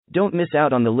Don't miss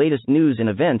out on the latest news and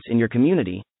events in your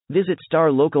community. Visit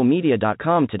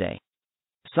starlocalmedia.com today.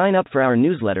 Sign up for our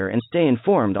newsletter and stay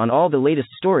informed on all the latest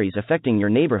stories affecting your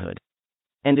neighborhood.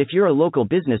 And if you're a local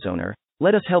business owner,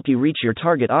 let us help you reach your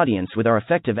target audience with our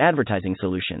effective advertising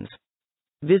solutions.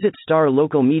 Visit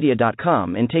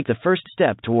starlocalmedia.com and take the first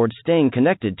step towards staying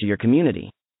connected to your community.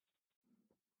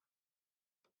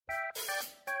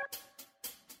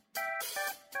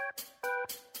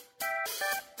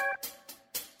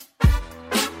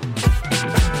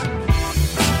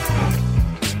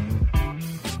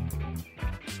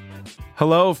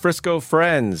 Hello, Frisco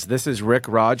friends. This is Rick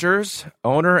Rogers,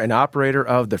 owner and operator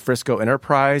of the Frisco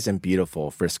Enterprise in beautiful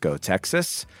Frisco,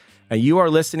 Texas. And you are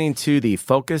listening to the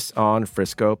Focus on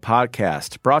Frisco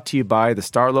podcast, brought to you by the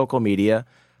Star Local Media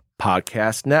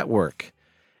Podcast Network.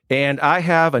 And I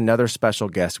have another special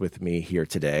guest with me here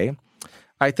today.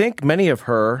 I think many of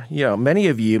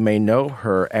you may know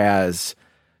her as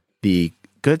the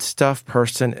good stuff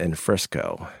person in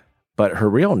Frisco, but her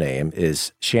real name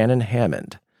is Shannon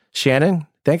Hammond. Shannon,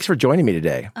 thanks for joining me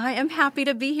today. I am happy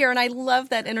to be here, and I love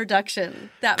that introduction.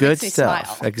 That good makes me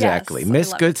stuff. smile. Exactly. Yes,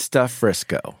 Miss Good it. Stuff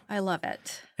Frisco. I love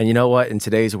it. And you know what? In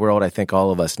today's world, I think all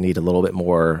of us need a little bit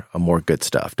more good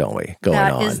stuff, don't we, going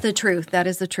on? That is the truth. That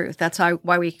is the truth. That's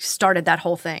why we started that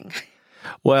whole thing.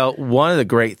 Well, one of the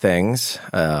great things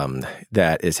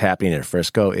that is happening in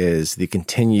Frisco is the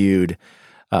continued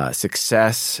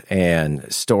success and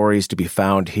stories to be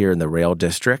found here in the Rail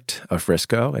District of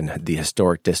Frisco and the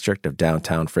historic district of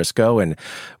downtown Frisco. And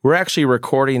we're actually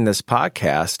recording this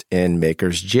podcast in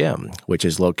Maker's Gym, which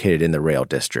is located in the Rail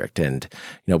District. And,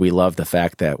 we love the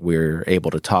fact that we're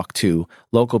able to talk to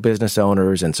local business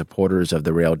owners and supporters of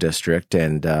the Rail District.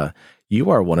 And you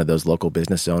are one of those local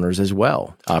business owners as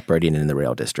well, operating in the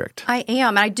Rail District. I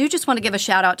am. And I do just want to give a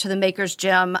shout out to the Maker's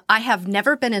Gym. I have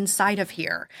never been inside of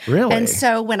here. Really? And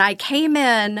so when I came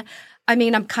in,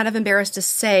 I'm kind of embarrassed to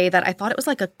say that I thought it was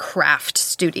like a craft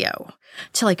studio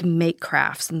to make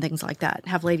crafts and things like that,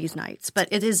 have ladies' nights. But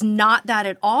it is not that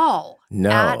at all. No.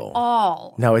 At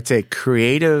all. No, it's a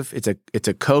creative, it's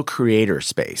a co-creator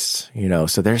space,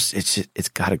 so it's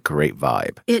got a great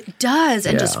vibe. It does.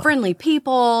 And just friendly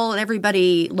people, and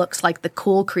everybody looks like the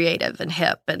cool creative and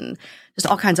hip, and just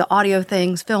all kinds of audio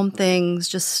things, film things,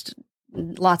 just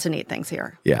lots of neat things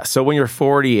here. Yeah. So when you're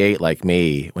 48 like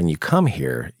me, when you come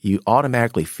here, you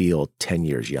automatically feel 10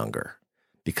 years younger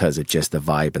because of just the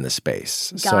vibe in the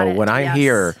space. When I'm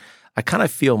here, I kind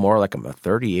of feel more like I'm a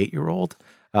 38-year-old.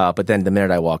 But then the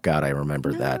minute I walk out, I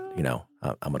remember that,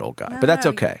 I'm an old guy. But that's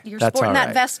okay. You're that's sporting all right.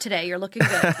 that vest today. You're looking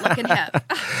good, looking hip.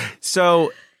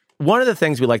 So one of the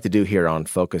things we like to do here on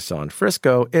Focus on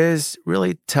Frisco is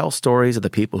really tell stories of the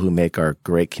people who make our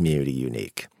great community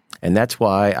unique. And that's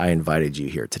why I invited you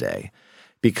here today,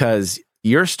 because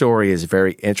your story is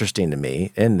very interesting to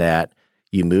me in that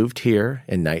you moved here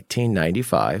in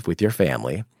 1995 with your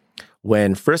family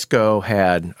when Frisco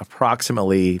had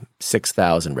approximately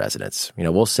 6,000 residents.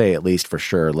 We'll say at least for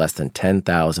sure less than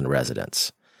 10,000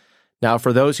 residents. Now,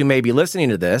 for those who may be listening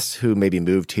to this, who maybe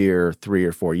moved here 3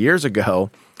 or 4 years ago,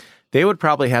 they would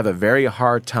probably have a very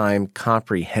hard time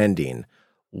comprehending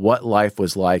what life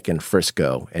was like in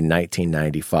Frisco in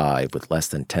 1995 with less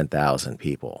than 10,000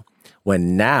 people.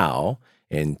 When now,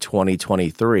 in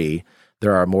 2023,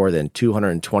 there are more than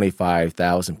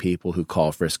 225,000 people who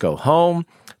call Frisco home.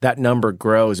 That number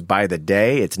grows by the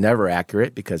day. It's never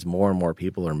accurate because more and more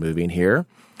people are moving here.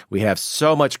 We have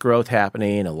so much growth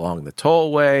happening along the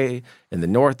tollway in the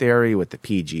north area with the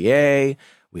PGA.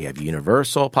 We have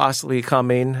Universal possibly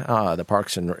coming, the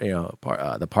parks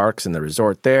and the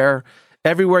resort there.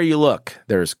 Everywhere you look,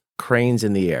 there's cranes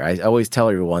in the air. I always tell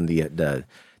everyone the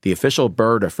official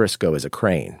bird of Frisco is a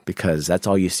crane because that's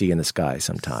all you see in the sky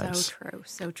sometimes. So true,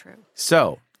 so true.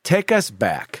 So take us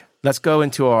back. Let's go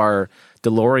into our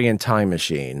DeLorean time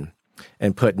machine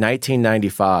and put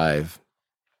 1995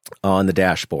 on the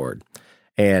dashboard.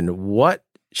 And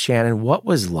Shannon, what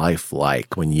was life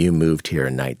like when you moved here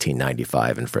in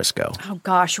 1995 in Frisco? Oh,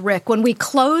 gosh, Rick, when we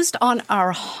closed on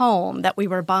our home that we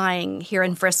were buying here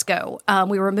in Frisco,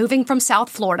 we were moving from South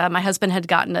Florida. My husband had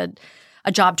gotten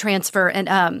a job transfer.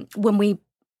 And when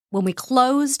we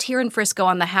closed here in Frisco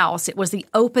on the house, it was the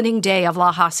opening day of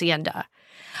La Hacienda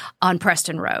on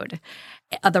Preston Road,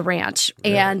 the ranch.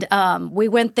 Yeah. And we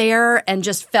went there and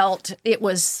just felt it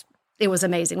was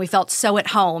amazing. We felt so at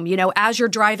home. As you're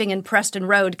driving in Preston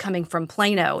Road coming from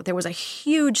Plano, there was a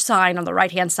huge sign on the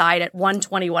right-hand side at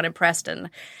 121 in Preston.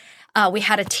 We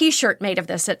had a T-shirt made of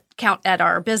this at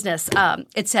our business.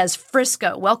 It says,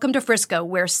 Frisco, welcome to Frisco,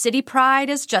 where city pride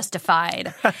is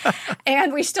justified.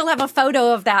 And we still have a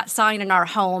photo of that sign in our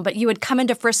home. But you would come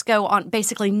into Frisco on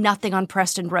basically nothing on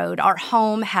Preston Road. Our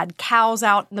home had cows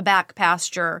out in the back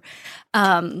pasture.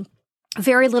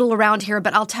 Very little around here,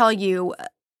 but I'll tell you,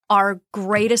 our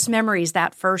greatest memories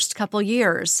that first couple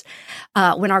years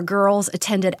when our girls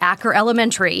attended Acker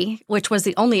Elementary, which was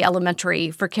the only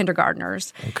elementary for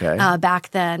kindergartners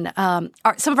back then.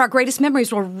 Some of our greatest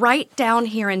memories were right down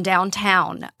here in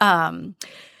downtown,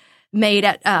 made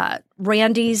at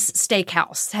Randy's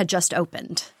Steakhouse had just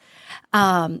opened.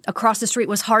 Across the street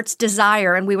was Heart's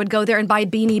Desire, and we would go there and buy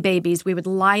Beanie Babies. We would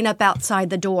line up outside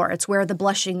the door. It's where the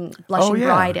blushing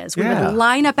bride is. We would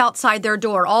line up outside their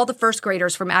door, all the first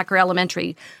graders from Acker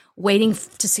Elementary, waiting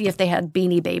to see if they had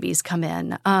Beanie Babies come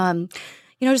in.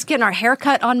 Just getting our hair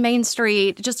cut on Main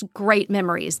Street, just great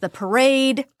memories. The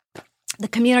parade, the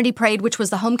community parade, which was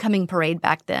the homecoming parade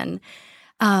back then.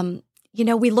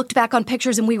 We looked back on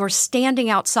pictures and we were standing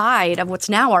outside of what's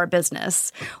now our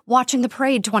business, watching the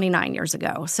parade 29 years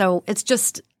ago. So it's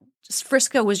just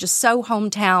Frisco was just so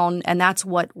hometown, and that's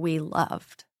what we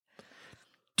loved.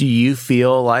 Do you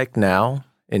feel like now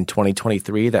in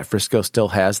 2023 that Frisco still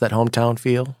has that hometown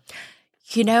feel?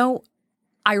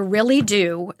 I really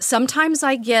do. Sometimes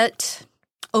I get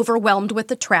overwhelmed with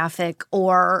the traffic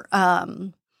or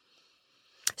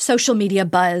social media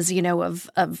buzz,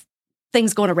 of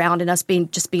things going around and us being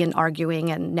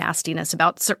arguing and nastiness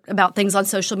about things on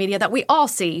social media that we all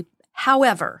see.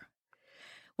 However,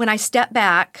 when I step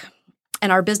back,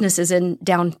 and our business is in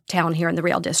downtown here in the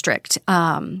Rail District,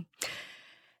 and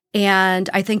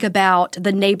I think about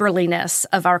the neighborliness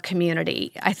of our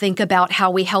community. I think about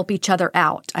how we help each other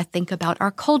out. I think about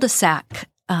our cul-de-sac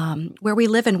where we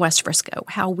live in West Frisco,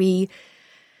 how we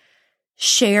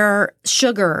share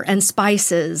sugar and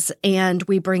spices, and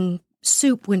we bring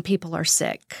soup when people are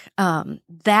sick.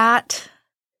 That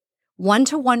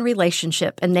one-to-one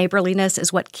relationship and neighborliness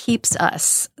is what keeps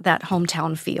us that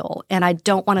hometown feel. And I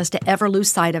don't want us to ever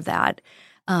lose sight of that.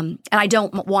 And I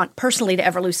don't want personally to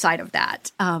ever lose sight of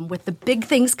that. With the big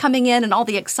things coming in and all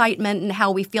the excitement and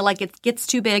how we feel like it gets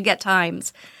too big at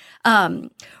times,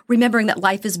 remembering that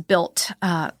life is built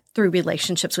through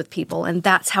relationships with people. And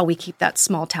that's how we keep that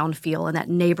small town feel and that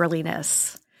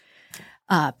neighborliness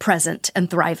present and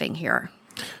thriving here.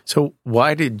 So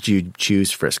why did you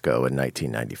choose Frisco in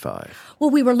 1995? Well,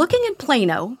 we were looking in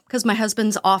Plano because my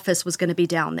husband's office was going to be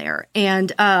down there. And,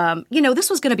 this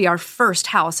was going to be our first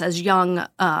house as young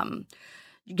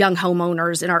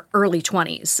homeowners in our early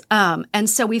 20s. And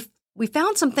so we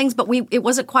found some things, but it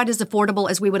wasn't quite as affordable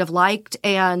as we would have liked.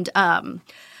 And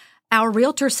our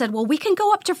realtor said, well, we can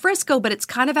go up to Frisco, but it's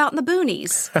kind of out in the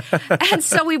boonies. And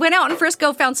so we went out in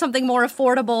Frisco, found something more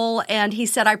affordable. And he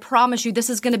said, I promise you, this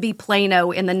is going to be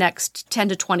Plano in the next 10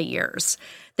 to 20 years.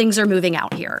 Things are moving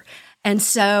out here. And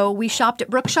so we shopped at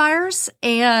Brookshire's,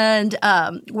 and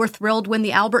we're thrilled when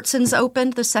the Albertsons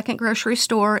opened, the second grocery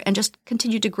store, and just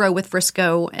continued to grow with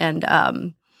Frisco. And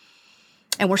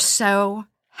we're so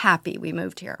happy we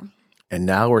moved here. And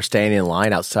now we're staying in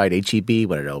line outside HEB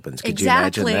when it opens. Could you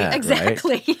imagine that?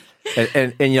 Exactly.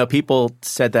 Right? And people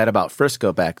said that about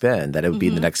Frisco back then, that it would be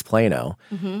the next Plano.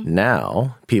 Mm-hmm.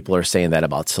 Now people are saying that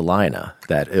about Salina,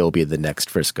 that it will be the next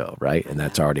Frisco, right? And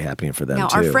that's already happening for them too. Now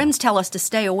our friends tell us to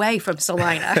stay away from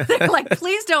Salina. They're like,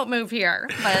 please don't move here.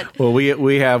 But well,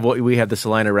 we have the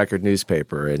Salina Record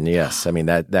newspaper, and yes, I mean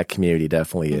that community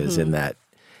definitely is in that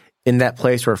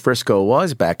place where Frisco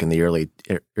was back in the early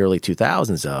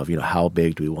 2000s of, how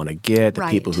big do we want to get? The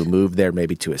people who moved there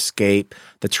maybe to escape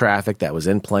the traffic that was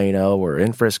in Plano or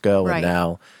in Frisco. Right.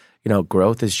 And now,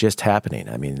 growth is just happening.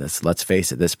 I mean, let's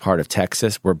face it, this part of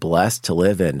Texas, we're blessed to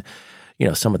live in,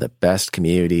 some of the best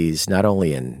communities, not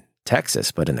only in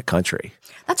Texas, but in the country.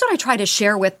 That's what I try to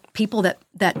share with people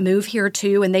that move here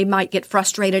too, and they might get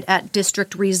frustrated at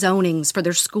district rezonings for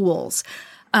their schools.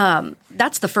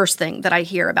 That's the first thing that I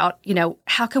hear about,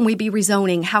 how can we be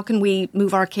rezoning? How can we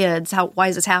move our kids? Why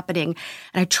is this happening?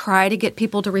 And I try to get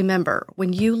people to remember,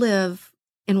 when you live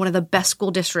in one of the best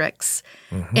school districts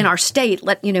in our state,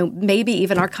 maybe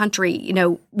even our country,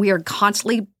 we are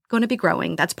constantly going to be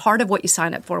growing. That's part of what you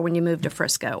sign up for when you move to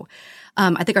Frisco.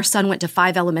 I think our son went to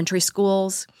 5 elementary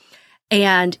schools,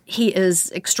 and he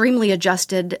is extremely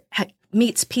adjusted,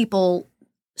 meets people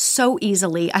so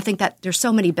easily. I think that there's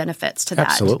so many benefits to that.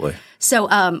 Absolutely. So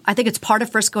I think it's part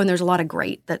of Frisco, and there's a lot of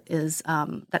great that is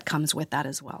that comes with that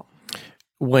as well.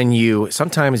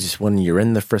 Sometimes when you're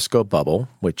in the Frisco bubble,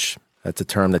 which that's a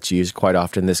term that's used quite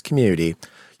often in this community,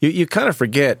 you kind of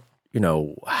forget,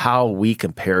 how we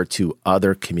compare to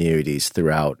other communities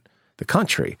throughout the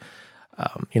country.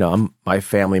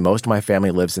 Most of my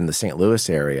family lives in the St. Louis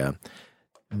area.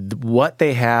 What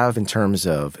they have in terms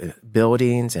of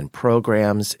buildings and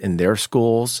programs in their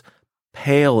schools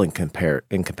pale in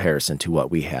comparison to what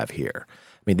we have here.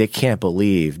 I mean, they can't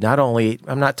believe, not only,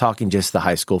 I'm not talking just the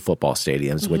high school football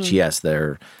stadiums, which, yes,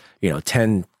 they're,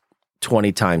 10,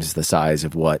 20 times the size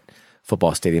of what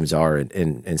football stadiums are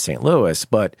in St. Louis,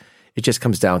 but it just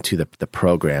comes down to the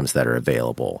programs that are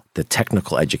available, the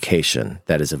technical education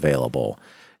that is available,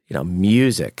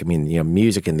 music. I mean,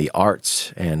 music and the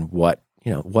arts and what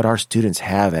our students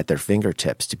have at their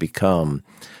fingertips to become,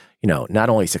 not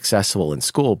only successful in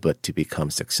school, but to become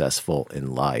successful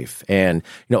in life. And,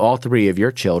 all three of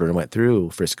your children went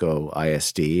through Frisco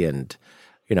ISD. And,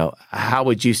 how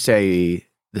would you say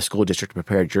the school district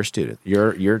prepared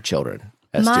your children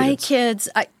as My students? kids,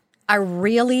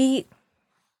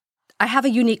 I have a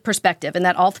unique perspective in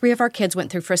that all three of our kids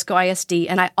went through Frisco ISD,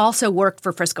 and I also worked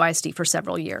for Frisco ISD for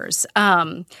several years.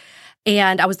 And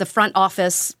I was the front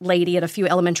office lady at a few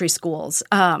elementary schools.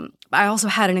 I also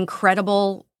had an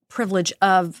incredible privilege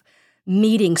of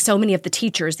meeting so many of the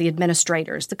teachers, the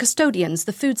administrators, the custodians,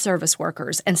 the food service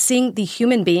workers, and seeing the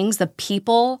human beings, the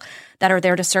people that are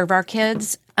there to serve our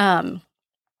kids,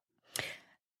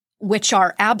 which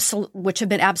have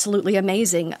been absolutely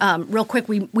amazing. Real quick,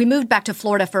 we moved back to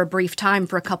Florida for a brief time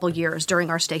for a couple years during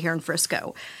our stay here in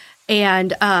Frisco.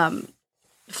 And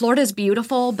Florida is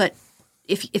beautiful, but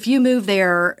if you move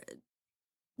there,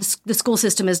 the school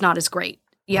system is not as great.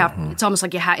 You have It's almost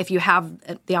like if you have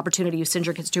the opportunity, you send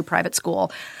your kids to a private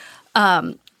school.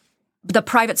 The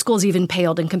private schools even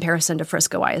paled in comparison to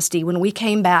Frisco ISD. When we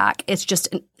came back, it's just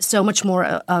so much more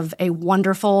of a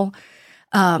wonderful.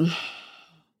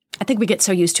 I think we get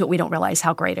so used to it, we don't realize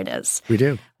how great it is. We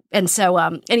do. And so,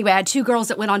 anyway, I had two girls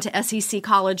that went on to SEC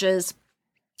colleges,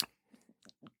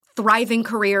 thriving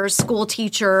careers, school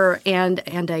teacher and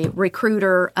a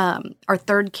recruiter. Our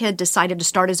third kid decided to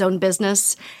start his own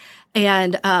business.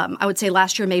 And I would say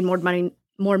last year made more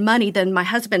money than my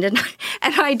husband and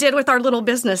I did with our little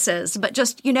businesses. But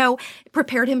just,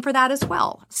 prepared him for that as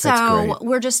well. So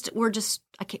we're just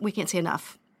we can't say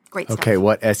enough. Great stuff. Okay,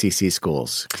 what SEC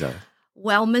schools?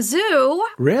 Well, Mizzou.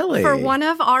 Really? For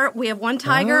we have one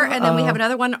Tiger, and then we have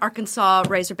another one, Arkansas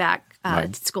Razorback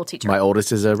school teacher. My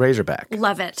oldest is a Razorback.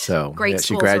 Love it. So great.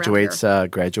 She graduates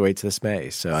this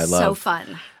May. So I love. So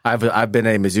fun. I've been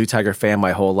a Mizzou Tiger fan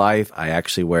my whole life. I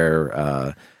actually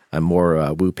wear I'm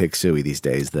more Woo Pig Sooie these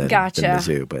days than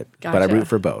Mizzou, but I root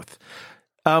for both.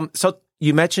 So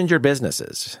you mentioned your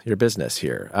business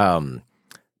here.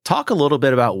 Talk a little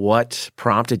bit about what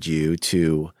prompted you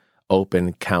to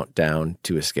open Countdown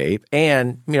to Escape.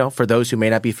 And, for those who may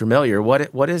not be familiar,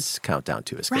 what is Countdown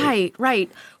to Escape?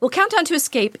 Right. Well, Countdown to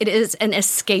Escape, it is an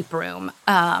escape room,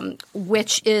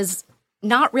 which is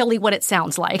not really what it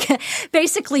sounds like.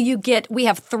 Basically, we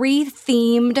have 3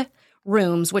 themed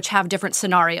rooms which have different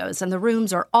scenarios, and the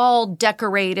rooms are all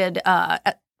decorated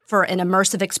for an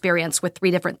immersive experience with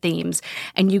 3 different themes.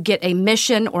 And you get a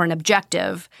mission or an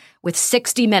objective with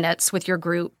 60 minutes with your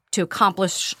group to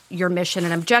accomplish your mission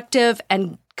and objective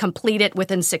and complete it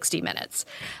within 60 minutes.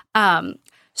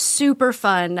 Super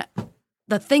fun.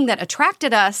 The thing that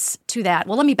attracted us to that,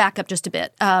 well, let me back up just a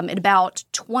bit. In about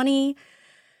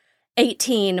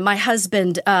 2018, my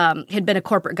husband had been a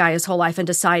corporate guy his whole life and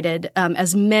decided,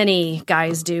 as many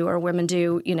guys do or women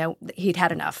do, he'd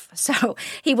had enough. So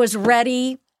he was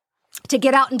ready to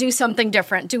get out and do something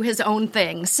different, do his own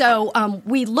thing. So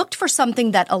we looked for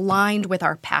something that aligned with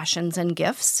our passions and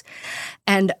gifts.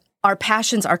 And our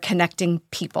passions are connecting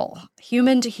people,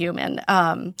 human to human.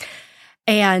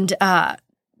 And an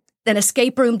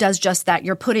escape room does just that.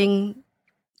 You're putting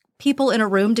people in a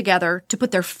room together to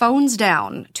put their phones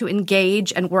down, to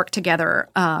engage and work together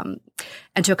and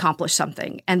to accomplish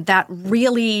something. And that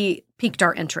really piqued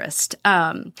our interest.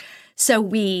 So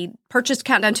we purchased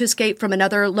Countdown to Escape from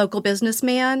another local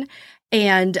businessman,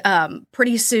 and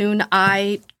pretty soon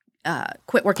I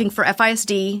quit working for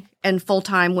FISD and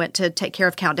full-time went to take care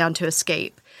of Countdown to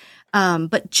Escape.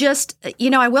 But just,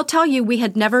 I will tell you, we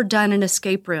had never done an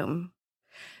escape room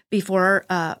before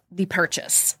the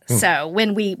purchase. So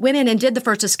when we went in and did the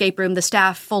first escape room, the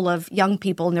staff full of young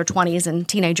people in their 20s and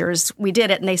teenagers, we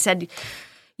did it, and they said,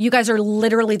 "You guys are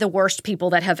literally the worst people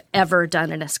that have ever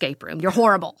done an escape room. You're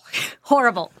horrible.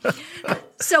 Horrible."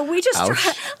 So we just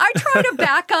I try to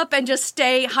back up and just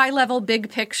stay high level, big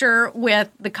picture with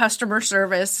the customer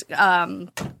service,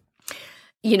 that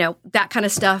kind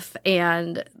of stuff.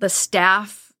 And the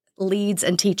staff leads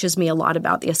and teaches me a lot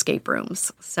about the escape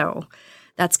rooms. So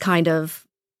that's kind of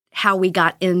how we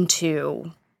got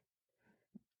into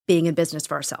being in business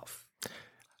for ourselves.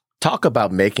 Talk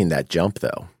about making that jump,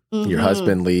 though. Your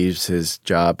husband leaves his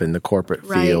job in the corporate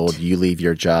field. You leave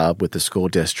your job with the school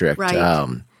district.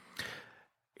 Right.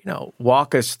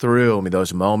 Walk us through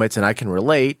those moments. And I can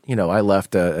relate. I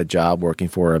left a job working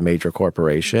for a major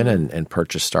corporation and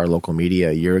purchased Star Local Media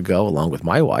a year ago along with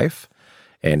my wife.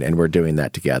 And we're doing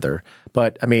that together.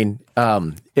 But,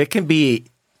 it can be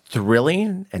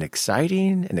thrilling and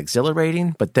exciting and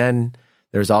exhilarating. But then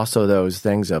there's also those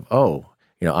things of,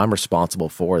 I'm responsible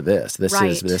for this.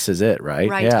 This is it, right?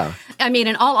 Right. Yeah.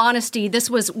 In all honesty, this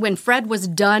was when Fred was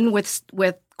done with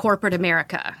corporate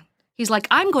America. He's like,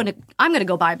 I'm going to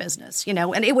go buy business,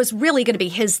 and it was really going to be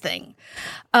his thing.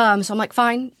 So I'm like,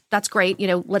 fine, that's great.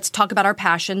 Let's talk about our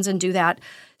passions and do that.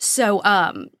 So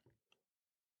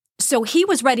he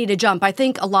was ready to jump. I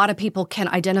think a lot of people can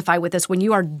identify with this. When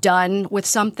you are done with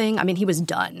something, he was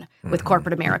done with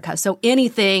corporate America. So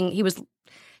anything, he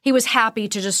was happy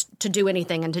to do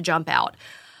anything and to jump out.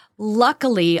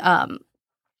 Luckily,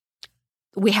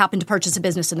 we happened to purchase a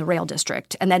business in the rail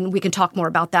district, and then we can talk more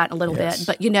about that in a little bit.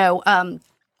 But,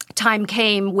 time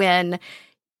came when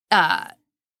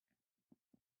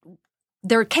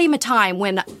there came a time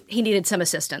when he needed some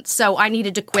assistance. So I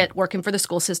needed to quit working for the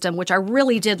school system, which I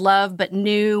really did love, but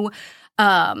knew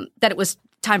that it was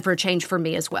time for a change for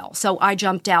me as well. So I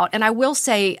jumped out. And I will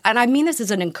say, and I mean this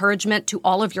as an encouragement to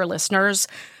all of your listeners,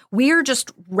 we're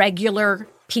just regular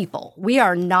people. We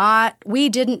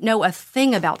didn't know a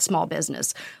thing about small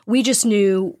business. We just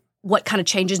knew what kind of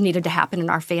changes needed to happen in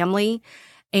our family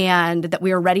and that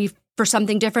we were ready for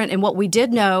something different. And what we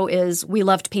did know is we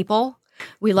loved people,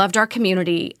 we loved our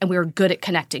community, and we were good at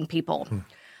connecting people.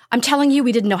 I'm telling you,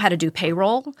 we didn't know how to do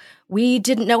payroll. We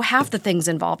didn't know half the things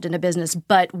involved in a business,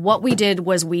 but what we did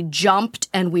was we jumped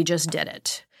and we just did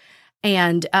it.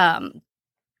 And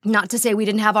not to say we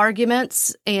didn't have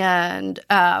arguments and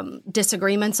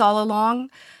disagreements all along,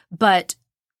 but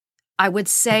I would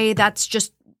say that's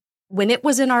just when it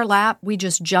was in our lap, we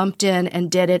just jumped in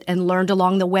and did it and learned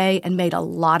along the way and made a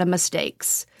lot of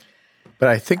mistakes. But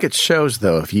I think it shows,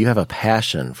 though, if you have a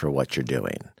passion for what you're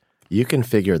doing, you can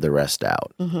figure the rest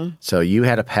out. So you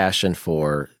had a passion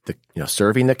for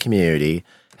serving the community,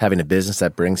 having a business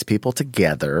that brings people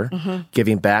together,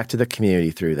 giving back to the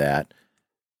community through that.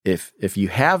 If you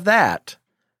have that,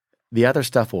 the other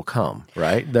stuff will come,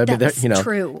 right? That's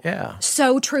true. Yeah.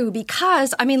 So true.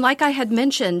 Because, like I had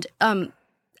mentioned,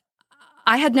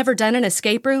 I had never done an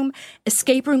escape room.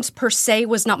 Escape rooms per se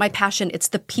was not my passion. It's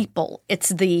the people. It's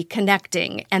the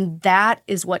connecting. And that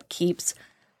is what keeps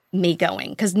me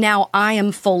going. Because now I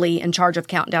am fully in charge of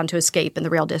Countdown to Escape in the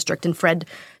Rail District. And Fred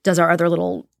does our other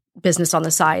little business on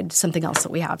the side, something else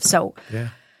that we have. So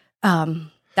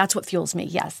that's what fuels me.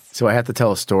 Yes. So I have to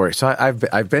tell a story. So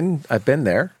I've been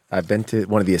there. I've been to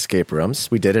one of the escape rooms.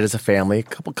 We did it as a family a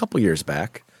couple years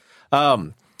back.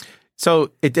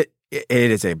 So it's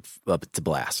a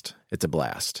blast. It's a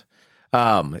blast.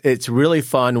 It's really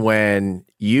fun when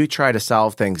you try to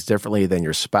solve things differently than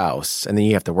your spouse, and then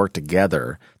you have to work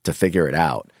together to figure it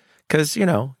out. Because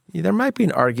there might be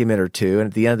an argument or two, and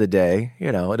at the end of the day,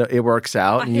 it works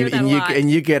out, and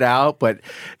you get out. But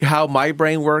how my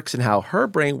brain works and how her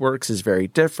brain works is very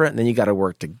different. And then you got to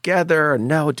work together.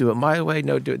 No, do it my way.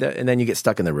 No, do it that, and then you get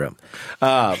stuck in the room.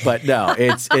 But no,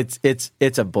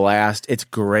 it's a blast. It's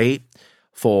great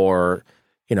for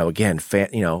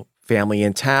family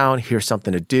in town. Here's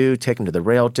something to do. Take them to the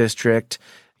rail district.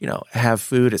 Have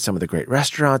food at some of the great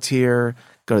restaurants here.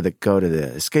 Go to the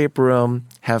escape room,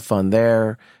 have fun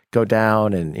there, go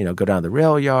down to the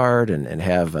rail yard and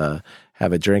have a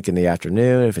drink in the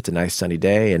afternoon if it's a nice sunny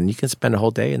day, and you can spend a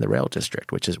whole day in the rail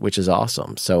district, which is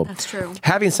awesome. So that's true.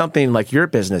 Having something like your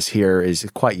business here is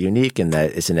quite unique in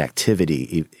that it's an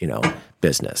activity,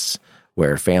 business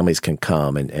where families can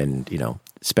come and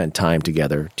spend time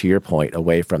together, to your point,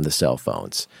 away from the cell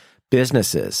phones.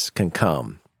 Businesses can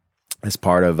come as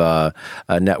part of a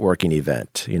networking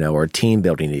event, or a team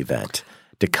building event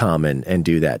to come and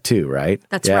do that too, right?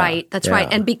 That's right. That's right.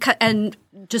 And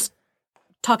just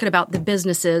talking about the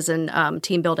businesses and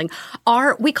team building,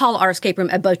 we call our escape room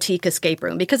a boutique escape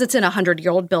room because it's in a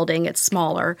 100-year-old building. It's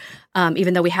smaller.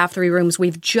 Even though we have 3 rooms,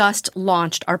 we've just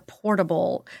launched our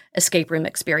portable escape room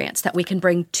experience that we can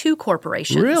bring to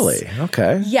corporations. Really?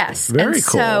 Okay. Yes. Very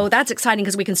cool. So that's exciting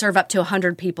because we can serve up to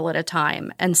 100 people at a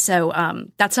time. And so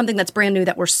that's something that's brand new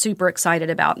that we're super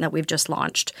excited about and that we've just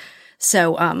launched.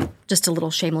 So just a little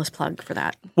shameless plug for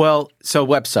that. Well, so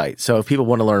website. So if people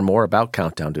want to learn more about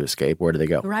Countdown to Escape, where do they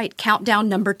go? Right. Countdown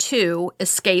 2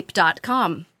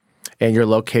 escape.com. And you're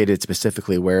located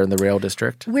specifically where in the rail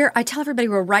district? I tell everybody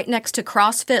we're right next to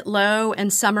CrossFit Low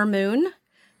and Summer Moon.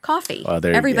 coffee. Well,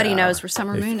 Everybody knows where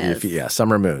Summer Moon is. Yeah,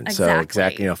 Summer Moon. Exactly. So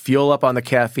exactly, fuel up on the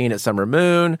caffeine at Summer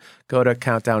Moon. Go to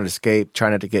Countdown Escape. Try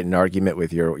not to get in an argument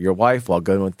with your wife while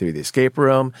going through the escape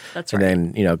room. That's right.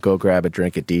 And then go grab a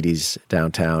drink at Dee Dee's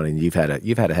downtown, and you've had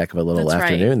a heck of a little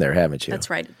afternoon there, haven't you? That's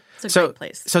right. It's a great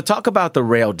place. So talk about the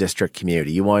Rail District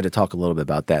community. You wanted to talk a little bit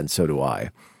about that, and so do I.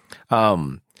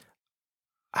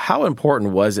 How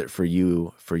important was it for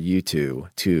you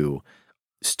to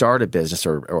start a business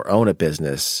or own a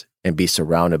business and be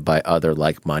surrounded by other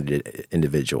like-minded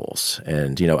individuals?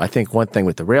 And, I think one thing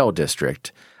with the Rail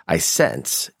District I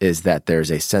sense is that there's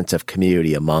a sense of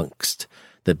community amongst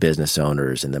the business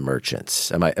owners and the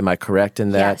merchants. Am I correct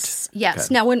in that? Yes.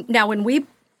 Okay. Now when we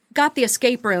got the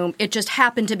escape room, it just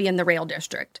happened to be in the Rail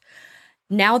District.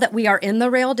 Now that we are in the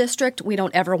Rail District, we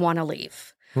don't ever want to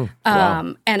leave.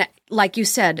 Wow. And like you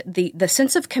said, the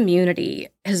sense of community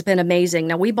has been amazing.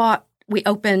 Now we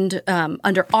opened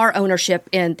under our ownership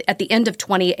at the end of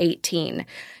 2018.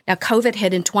 Now COVID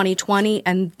hit in 2020,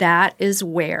 and that is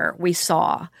where we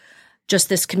saw just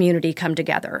this community come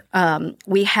together.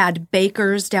 We had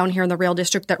bakers down here in the Rail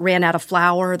District that ran out of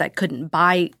flour, that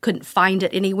couldn't find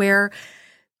it anywhere.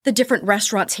 The different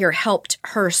restaurants here helped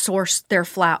her source their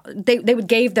flour. They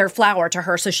gave their flour to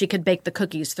her so she could bake the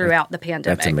cookies throughout the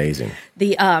pandemic. That's amazing.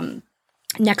 The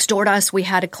next door to us, we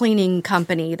had a cleaning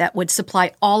company that would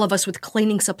supply all of us with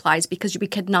cleaning supplies because we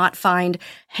could not find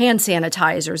hand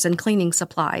sanitizers and cleaning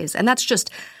supplies. And that's just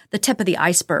the tip of the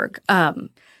iceberg.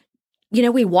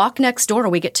 We walk next door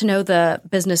and we get to know the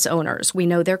business owners. We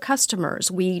know their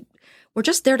customers. We're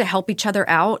just there to help each other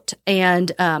out.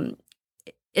 And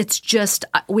it's just,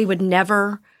 we would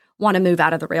never want to move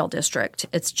out of the Rail District.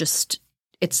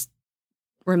 It's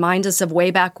reminds us of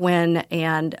way back when,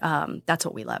 and that's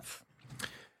what we love.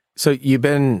 So you've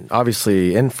been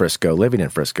obviously in Frisco, living in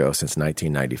Frisco since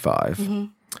 1995.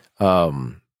 Mm-hmm.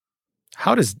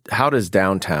 How does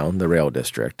downtown, the Rail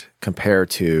District, compare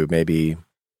to maybe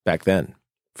back then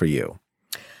for you?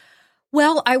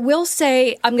 Well, I will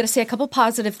say, I'm going to say a couple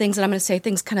positive things, and I'm going to say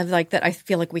things kind of like that I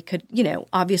feel like we could,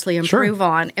 obviously improve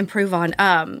on.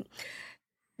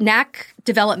 NAC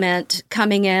development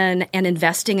coming in and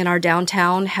investing in our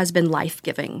downtown has been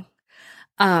life-giving.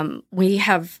 We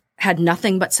have had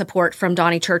nothing but support from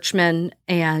Donnie Churchman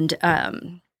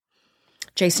and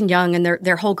Jason Young and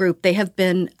their whole group. They have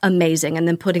been amazing, and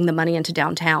then putting the money into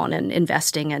downtown and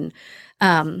investing, and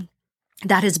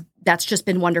that's just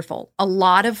been wonderful. A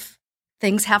lot of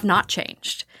things have not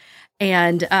changed.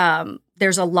 And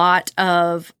there's a lot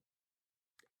of,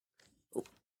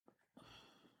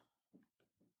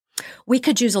 we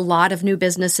could use a lot of new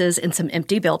businesses in some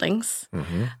empty buildings,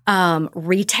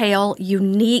 retail,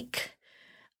 unique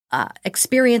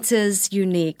experiences,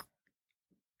 unique,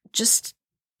 just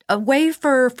a way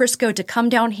for Frisco to come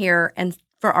down here and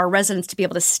for our residents to be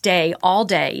able to stay all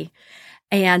day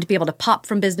and be able to pop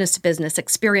from business to business,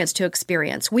 experience to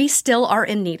experience. We still are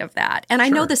in need of that. And I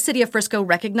know the city of Frisco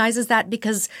recognizes that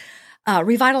because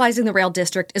revitalizing the Rail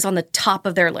District is on the top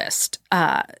of their list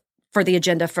for the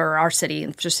agenda for our city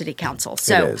and for city council.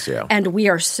 So, it is, yeah. And we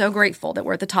are so grateful that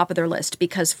we're at the top of their list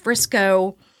because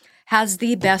Frisco has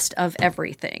the best of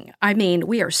everything. I mean,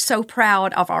 we are so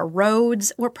proud of our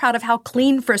roads. We're proud of how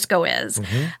clean Frisco is.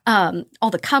 Mm-hmm. All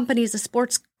the companies, the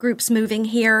sports groups moving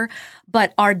here,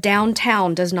 but our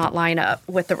downtown does not line up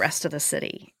with the rest of the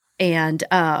city. And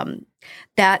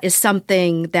that is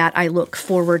something that I look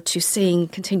forward to seeing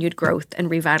continued growth and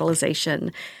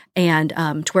revitalization and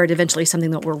to where it eventually is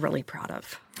something that we're really proud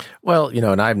of. Well,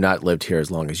 and I've not lived here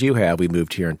as long as you have. We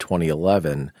moved here in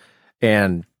 2011.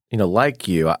 And like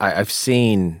you, I've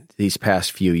seen these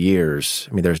past few years,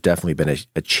 there's definitely been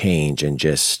a change in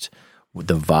just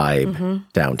the vibe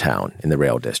downtown in the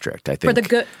Rail District. I think for the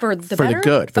good, for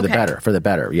the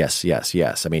better. Yes.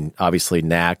 Obviously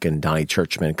NAC and Donnie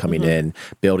Churchman coming in,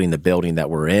 building the building that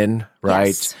we're in, right?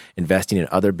 Yes. Investing in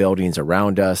other buildings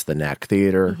around us, the NAC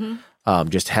Theater.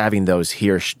 Just having those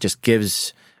here just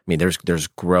gives. There's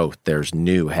growth, there's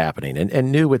new happening, and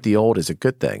new with the old is a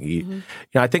good thing.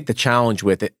 I think the challenge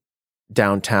with it,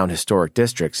 downtown historic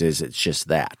districts is it's just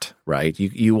that, right?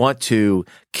 You want to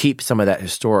keep some of that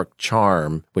historic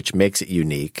charm, which makes it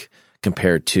unique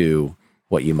compared to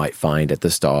what you might find at the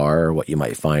Star or what you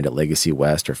might find at Legacy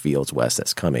West or Fields West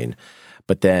that's coming.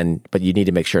 But you need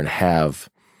to make sure and have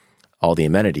all the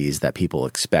amenities that people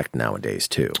expect nowadays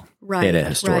too, in a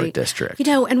historic district.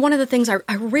 And one of the things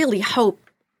I really hope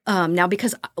now,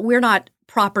 because we're not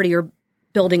property or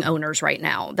building owners right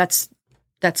now, that's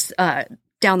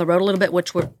down the road a little bit,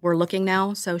 which we're looking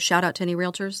now. So shout out to any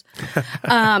realtors.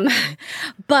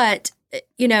 But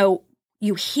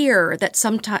you hear that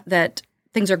sometimes that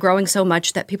things are growing so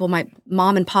much that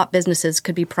mom and pop businesses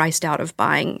could be priced out of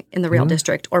buying in the rail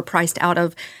district or priced out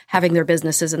of having their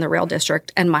businesses in the rail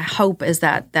district. And my hope is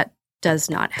that that does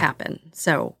not happen.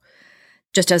 So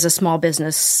just as a small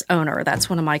business owner, that's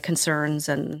one of my concerns.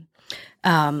 And,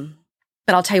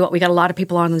 but I'll tell you what, we got a lot of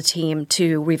people on the team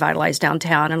to revitalize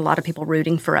downtown and a lot of people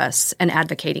rooting for us and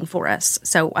advocating for us.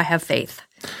 So I have faith.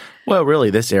 Well, really,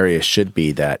 this area should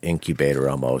be that incubator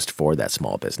almost for that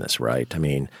small business, right? I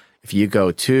mean, if you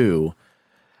go to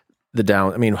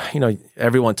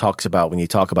everyone talks about, when you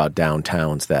talk about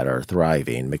downtowns that are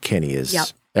thriving, McKinney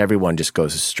is, everyone just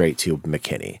goes straight to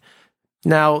McKinney.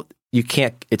 Now, you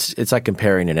can't, it's like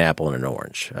comparing an apple and an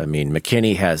orange. I mean,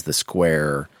 McKinney has the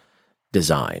square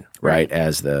design, right?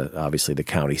 As obviously the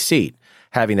county seat.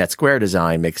 Having that square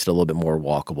design makes it a little bit more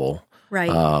walkable. Right.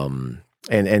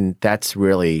 And that's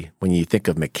really, when you think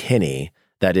of McKinney,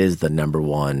 that is the number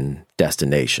one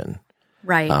destination.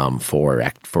 Right.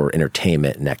 For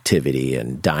entertainment and activity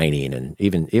and dining and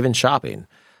even shopping.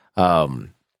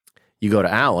 You go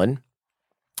to Allen.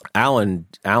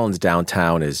 Allen's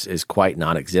downtown is quite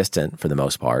non-existent for the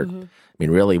most part. I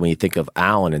mean, really, when you think of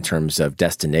Allen in terms of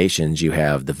destinations, you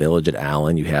have the Village at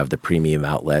Allen, you have the premium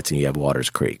outlets, and you have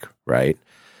Waters Creek, right?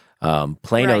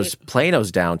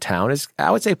 Plano's downtown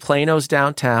I would say Plano's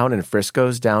downtown and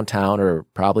Frisco's downtown are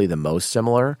probably the most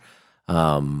similar.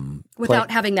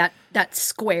 Without having that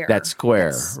square. That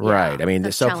square, right. I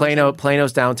mean, so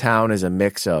Plano's downtown is a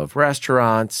mix of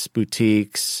restaurants,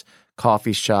 boutiques,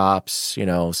 coffee shops,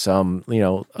 some,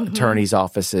 attorneys'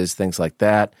 offices, things like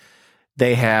that.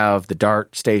 They have the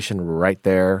DART station right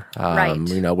there,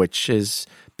 which is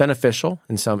beneficial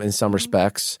in some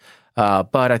respects.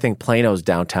 But I think Plano's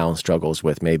downtown struggles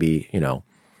with maybe,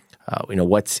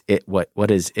 what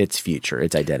is its future,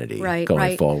 its identity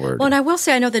going forward. Well, and I will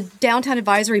say, I know the Downtown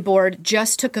Advisory Board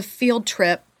just took a field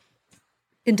trip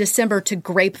in December to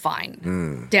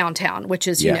Grapevine downtown, which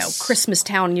is,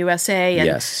 Christmastown,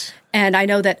 USA. And I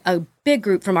know that a big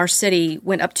group from our city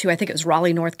went up to, I think it was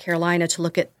Raleigh, North Carolina, to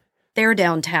look at their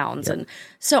downtowns. And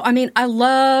so, I mean, I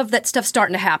love that stuff's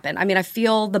starting to happen. I mean, I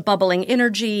feel the bubbling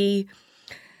energy.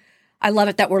 I love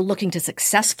it that we're looking to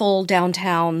successful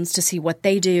downtowns to see what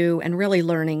they do and really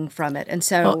learning from it. And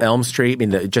so Elm Street, I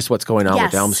mean, just what's going on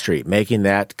with Elm Street, making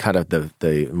that kind of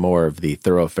the more of the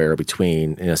thoroughfare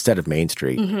between, instead of Main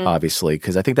Street, obviously,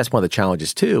 because I think that's one of the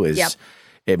challenges too is,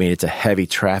 I mean, it's a heavy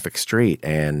traffic street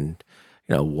and,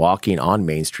 walking on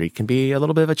Main Street can be a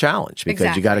little bit of a challenge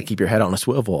because you got to keep your head on a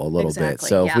swivel a little bit.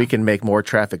 So if we can make more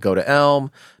traffic go to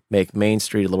Elm, make Main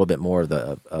Street a little bit more of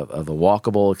a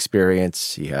walkable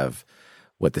experience. You have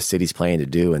what the city's planning to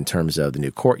do in terms of the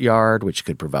new courtyard, which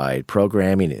could provide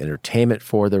programming and entertainment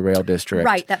for the rail district.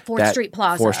 Right, that 4th Street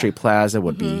Plaza. 4th Street Plaza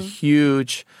would be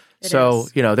huge.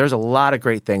 There's a lot of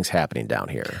great things happening down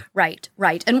here. Right.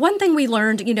 And one thing we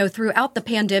learned, throughout the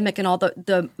pandemic and all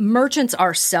the merchants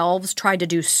ourselves tried to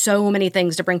do so many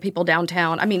things to bring people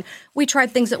downtown. I mean, we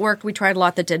tried things that worked. We tried a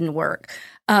lot that didn't work.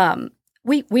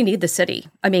 We need the city.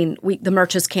 I mean, the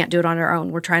merchants can't do it on our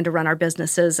own. We're trying to run our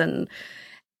businesses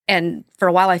and for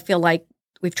a while I feel like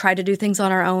we've tried to do things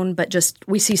on our own, but just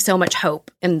we see so much hope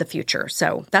in the future.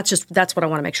 So that's what I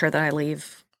want to make sure that I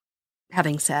leave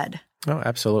having said. Oh,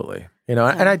 absolutely. And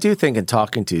I do think in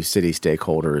talking to city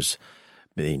stakeholders,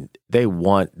 I mean, they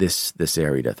want this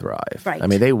area to thrive. Right. I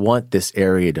mean, they want this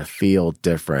area to feel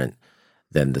different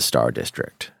than the Star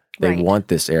District. They want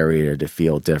this area to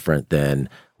feel different than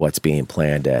what's being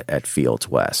planned at Fields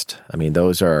West. I mean,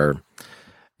 those are,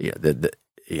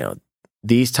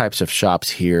 these types of shops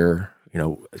here,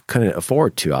 couldn't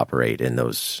afford to operate in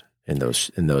those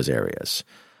areas.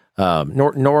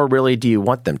 Nor really do you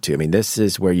want them to. I mean, this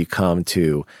is where you come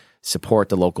to support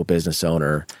the local business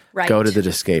owner, go to the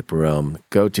escape room,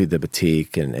 go to the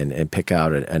boutique and pick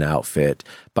out an outfit,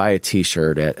 buy a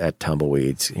T-shirt at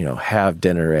Tumbleweeds, have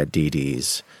dinner at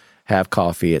DD's, have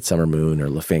coffee at Summer Moon or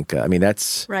La Finca. I mean,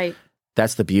 that's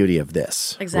the beauty of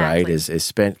this, right?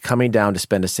 Is coming down to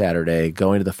spend a Saturday,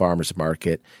 going to the farmer's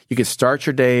market. You can start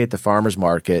your day at the farmer's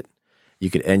market. You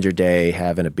could end your day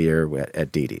having a beer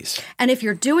at DD's. And if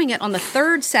you're doing it on the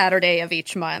 3rd Saturday of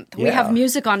each month, we have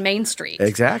music on Main Street.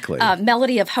 Exactly.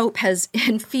 Melody of Hope has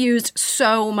infused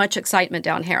so much excitement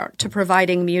down here to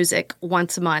providing music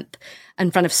once a month in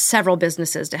front of several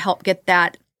businesses to help get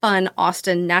that fun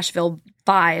Austin, Nashville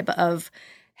vibe of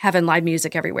having live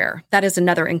music everywhere. That is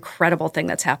another incredible thing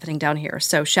that's happening down here.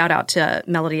 So shout out to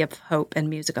Melody of Hope and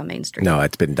Music on Main Street. No,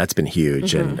 that's been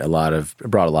huge and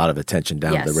brought a lot of attention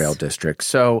down to the rail district.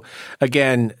 So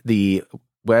again, the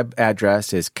web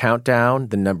address is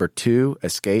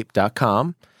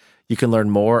countdown2escape.com. You can learn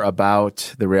more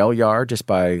about the Rail Yard just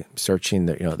by searching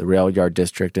the Rail Yard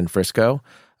District in Frisco.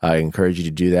 I encourage you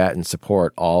to do that and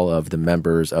support all of the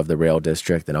members of the Rail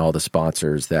District and all the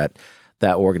sponsors that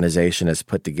organization has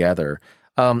put together.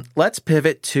 Let's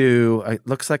pivot to, it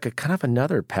looks like a kind of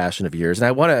another passion of yours. And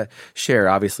I want to share,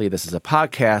 obviously, this is a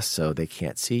podcast, so they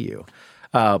can't see you.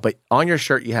 But on your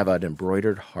shirt, you have an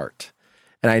embroidered heart.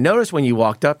 And I noticed when you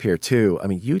walked up here, too, I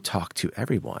mean, you talk to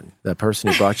everyone. The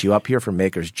person who brought you up here from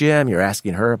Maker's Gym, you're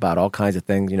asking her about all kinds of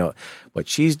things, what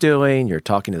she's doing. You're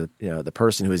talking to the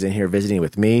person who is in here visiting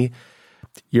with me.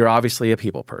 You're obviously a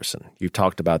people person. You've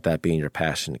talked about that being your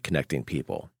passion, connecting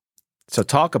people. So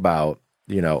talk about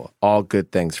All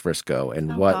Good Things Frisco,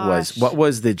 and what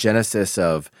was the genesis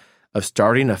of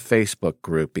starting a Facebook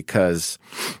group? Because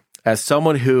as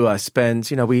someone who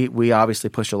spends, we obviously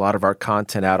push a lot of our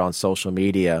content out on social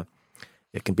media.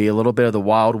 It can be a little bit of the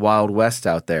wild, wild west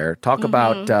out there. Talk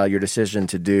about your decision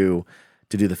to do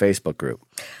the Facebook group.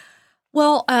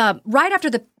 Well, right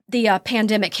after the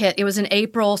pandemic hit, it was in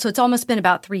April, so it's almost been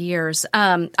about 3 years.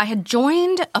 I had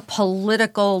joined a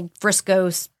political Frisco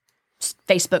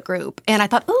Facebook group. And I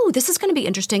thought, this is going to be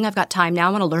interesting. I've got time now. I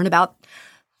want to learn about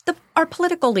our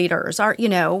political leaders, our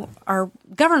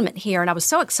government here. And I was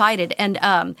so excited. And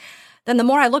then the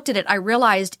more I looked at it, I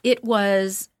realized it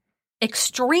was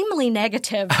extremely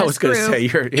negative. I was going to say,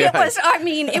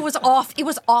 it was off. It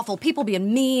was awful. People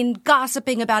being mean,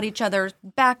 gossiping about each other,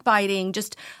 backbiting,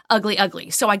 just ugly, ugly.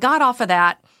 So I got off of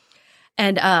that.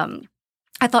 And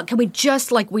I thought, can we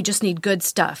just need good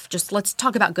stuff? Just let's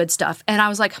talk about good stuff. And I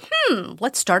was like,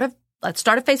 let's start a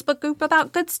Facebook group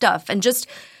about good stuff, and just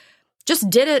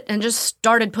did it and just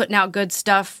started putting out good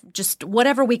stuff, just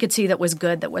whatever we could see that was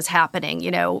good that was happening.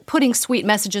 Putting sweet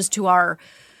messages to our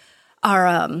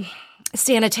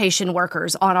sanitation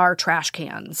workers on our trash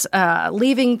cans,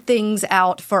 leaving things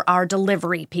out for our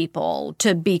delivery people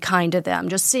to be kind to them,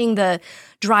 just seeing the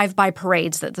drive-by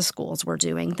parades that the schools were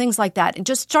doing, things like that. And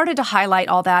just started to highlight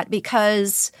all that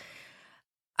because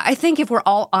I think if we're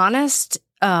all honest,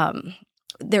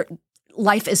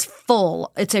 life is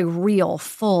full. It's a real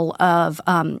full of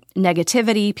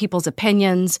negativity, people's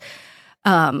opinions,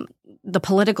 the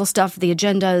political stuff, the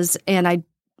agendas, and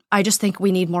I just think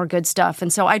we need more good stuff.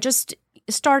 And so I just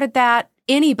started that.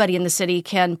 Anybody in the city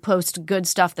can post good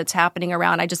stuff that's happening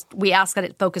around. We ask that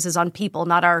it focuses on people,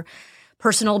 not our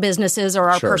personal businesses or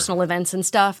our personal events and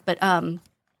stuff. But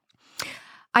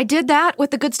I did that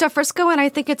with the Good Stuff Frisco, and I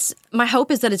think my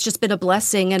hope is that it's just been a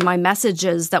blessing, and my message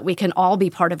is that we can all be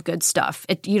part of good stuff.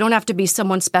 You don't have to be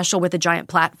someone special with a giant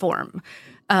platform.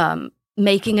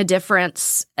 Making a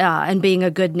difference and being a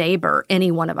good neighbor,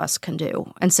 any one of us can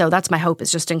do. And so that's my hope,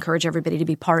 is just to encourage everybody to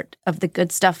be part of the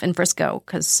good stuff in Frisco,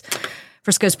 because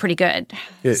Frisco's pretty good.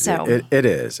 It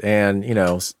is. And,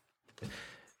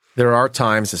 there are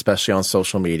times, especially on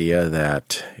social media,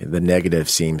 that the negative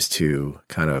seems to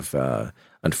kind of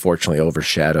unfortunately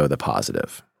overshadow the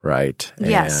positive, right?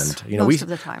 Yes, and, most of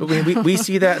the time. we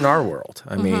see that in our world.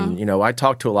 I mean, I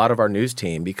talk to a lot of our news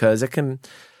team because it can –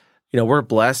 we're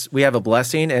blessed. We have a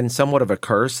blessing and somewhat of a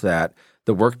curse that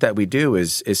the work that we do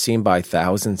is seen by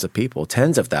thousands of people,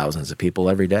 tens of thousands of people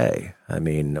every day. I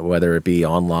mean, whether it be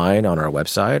online on our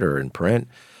website or in print,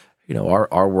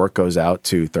 our work goes out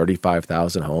to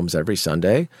 35,000 homes every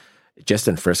Sunday, just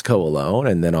in Frisco alone.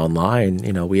 And then online,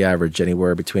 we average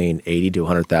anywhere between 80 to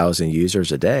 100,000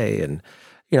 users a day. And,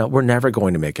 we're never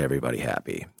going to make everybody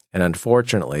happy. And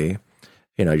unfortunately,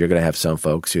 you're going to have some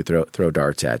folks who throw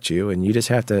darts at you, and you just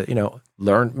have to,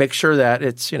 learn, make sure that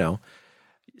it's,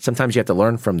 sometimes you have to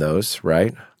learn from those,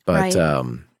 right? But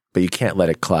but you can't let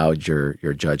it cloud your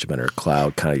judgment or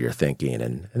cloud kind of your thinking,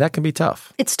 and that can be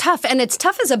tough. It's tough, and it's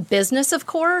tough as a business, of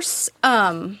course,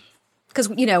 because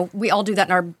we all do that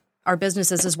in our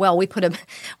businesses as well. We put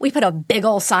a big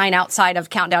old sign outside of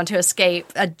Countdown to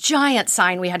Escape, a giant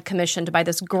sign we had commissioned by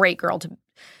this great girl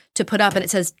to put up, and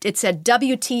it said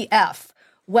WTF.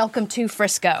 Welcome to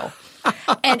Frisco.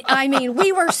 And I mean,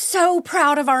 we were so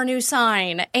proud of our new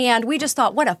sign, and we just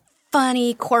thought, what a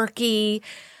funny, quirky,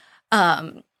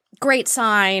 great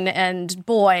sign. And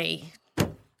boy,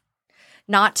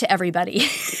 not to everybody.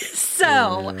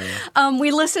 So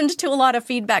we listened to a lot of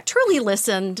feedback, truly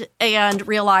listened, and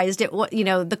realized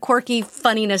the quirky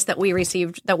funniness that we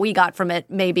received, that we got from it.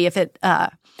 Maybe if it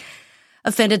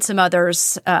offended some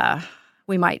others,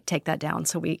 we might take that down.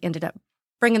 So we ended up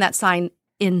bringing that sign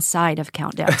inside of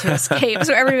Countdown to Escape,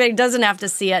 so everybody doesn't have to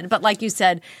see it. But like you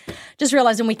said, just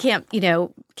realizing we can't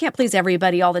please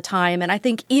everybody all the time. And I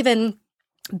think even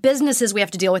businesses, we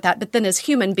have to deal with that. But then as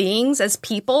human beings, as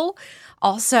people,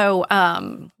 also,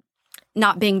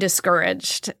 not being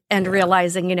discouraged and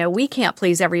realizing, we can't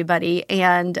please everybody.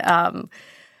 And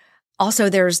also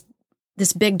there's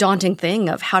this big daunting thing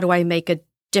of how do I make a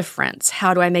difference?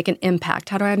 How do I make an impact?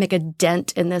 How do I make a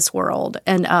dent in this world?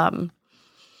 And,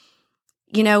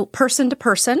 person to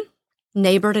person,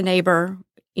 neighbor to neighbor,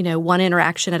 one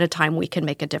interaction at a time, we can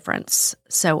make a difference.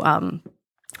 So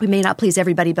we may not please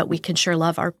everybody, but we can sure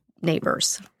love our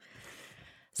neighbors.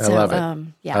 I love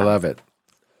it. Yeah. I love it.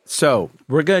 So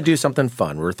we're going to do something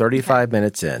fun. We're 35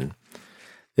 minutes in.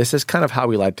 This is kind of how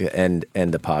we like to end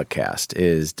the podcast,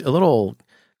 is a little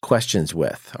questions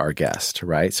with our guest,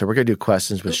 right? So we're going to do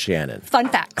questions with Shannon. Fun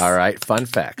facts. All right. Fun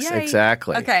facts. Yay.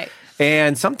 Exactly. Okay.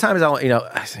 And sometimes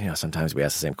sometimes we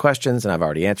ask the same questions and I've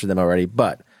already answered them already,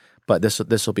 but this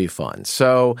will be fun.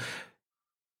 So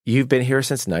you've been here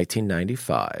since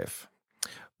 1995.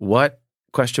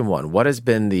 Question one, what has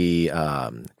been the,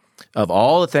 of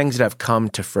all the things that have come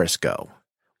to Frisco,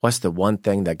 what's the one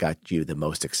thing that got you the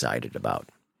most excited about?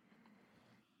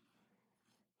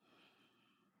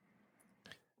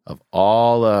 Of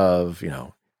all of,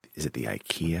 is it the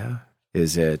IKEA?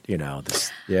 Is it,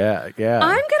 this, yeah. I'm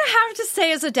going to have to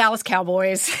say it's the Dallas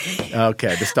Cowboys.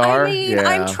 Okay, the star?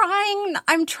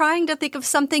 I'm trying to think of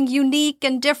something unique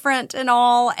and different and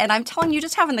all, and I'm telling you,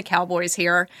 just having the Cowboys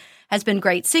here has been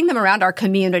great. Seeing them around our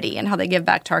community and how they give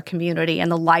back to our community and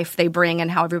the life they bring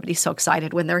and how everybody's so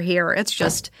excited when they're here.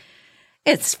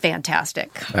 It's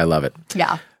fantastic. I love it.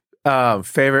 Yeah.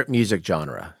 Favorite music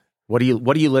genre? What do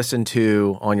you listen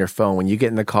to on your phone when you get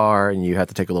in the car and you have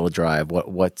to take a little drive?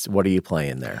 What are you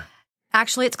playing there?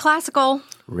 Actually, it's classical.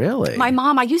 Really? My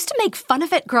mom, I used to make fun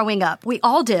of it growing up. We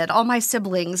all did, all my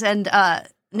siblings. And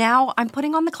now I'm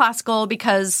putting on the classical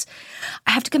because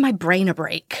I have to give my brain a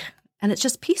break. And it's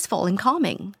just peaceful and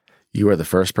calming. You are the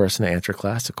first person to answer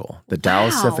classical. The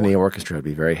Dallas Symphony Orchestra would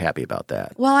be very happy about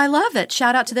that. Well, I love it.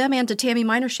 Shout out to them and to Tammy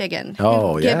Meinershagen.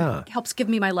 Oh, yeah. Helps give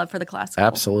me my love for the classical.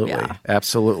 Absolutely. Yeah.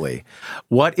 Absolutely.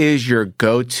 What is your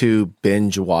go-to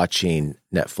binge-watching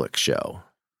Netflix show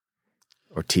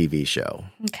or TV show?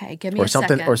 Okay, give me a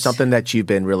second. Or something that you've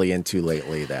been really into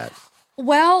lately that...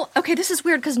 Well, okay, this is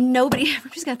weird because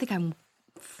everybody's going to think I'm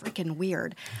freaking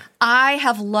weird. I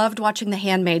have loved watching The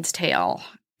Handmaid's Tale.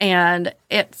 And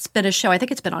it's been a show, I think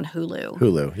it's been on Hulu.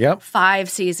 Hulu, yep. 5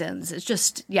 seasons. It's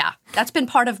just, that's been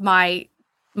part of my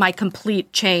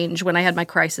complete change when I had my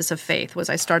crisis of faith, was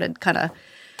I started kind of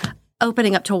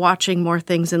opening up to watching more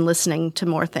things and listening to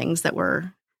more things that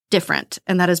were different.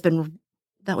 And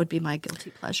that would be my guilty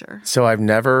pleasure. So I've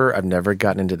never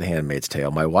gotten into The Handmaid's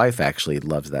Tale. My wife actually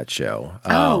loves that show.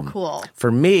 Oh, cool. For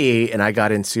me, and I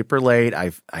got in super late,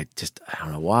 I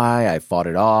don't know why, I fought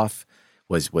it off.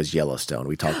 Was Yellowstone.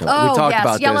 We talked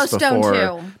about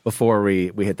this before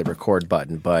we hit the record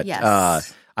button. But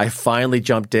yes. I finally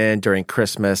jumped in during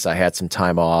Christmas. I had some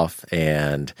time off,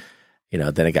 and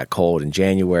then it got cold in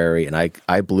January, and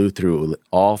I blew through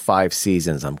all 5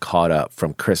 seasons. I'm caught up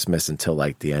from Christmas until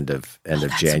like the end of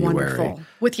January. Wonderful.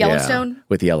 With Yellowstone? Yeah,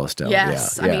 with Yellowstone.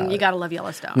 Yes. Yeah, I mean, you got to love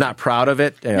Yellowstone. I'm not proud of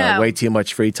it. No. Way too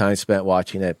much free time spent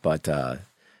watching it, but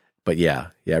yeah.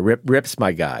 Rip's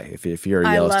my guy. If you're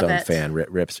a Yellowstone fan,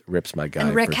 Rip's my guy.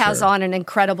 And Rick has on an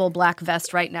incredible black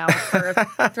vest right now for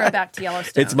throwback to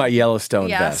Yellowstone. It's my Yellowstone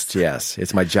vest. Yes,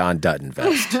 it's my John Dutton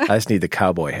vest. I just need the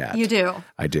cowboy hat. You do.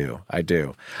 I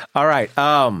do. All right.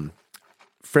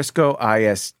 Frisco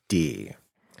ISD.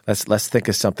 Let's think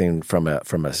of something from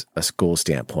a school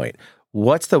standpoint.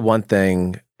 What's the one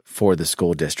thing for the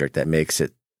school district that makes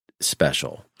it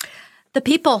special? The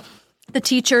people, the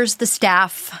teachers, the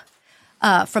staff.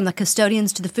 From the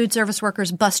custodians to the food service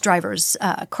workers, bus drivers,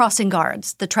 crossing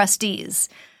guards, the trustees.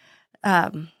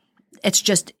 It's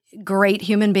just great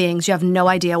human beings. You have no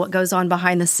idea what goes on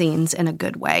behind the scenes in a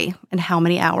good way, and how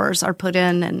many hours are put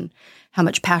in and how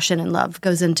much passion and love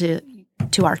goes into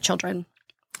our children.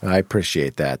 I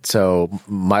appreciate that. So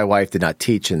my wife did not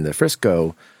teach in the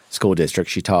Frisco school district.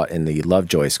 She taught in the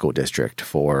Lovejoy school district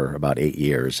for about 8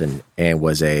 years and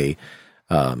was a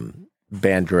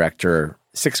band director,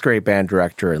 6th grade band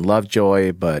director in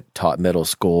Lovejoy, but taught middle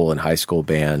school and high school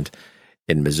band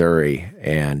in Missouri.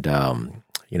 And,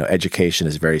 education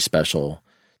is very special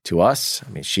to us. I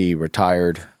mean, she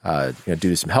retired due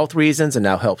to some health reasons and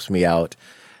now helps me out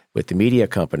with the media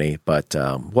company. But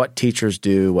what teachers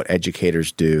do, what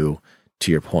educators do,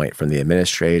 to your point, from the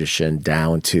administration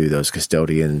down to those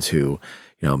custodians who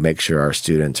make sure our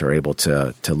students are able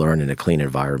to learn in a clean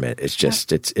environment. It's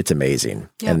just, it's amazing.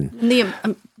 Yeah. And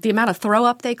the amount of throw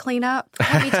up they clean up,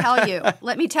 let me tell you.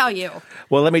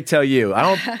 Well, let me tell you.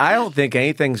 I don't think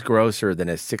anything's grosser than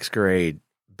a 6th grade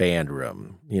band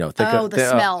room. Think the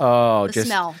smell. The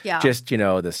smell, yeah. Just,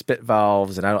 the spit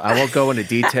valves. And I won't go into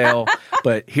detail,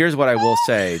 but here's what I will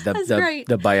say.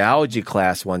 The biology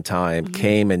class one time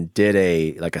came and did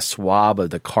a swab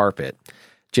of the carpet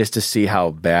just to see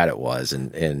how bad it was.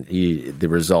 And the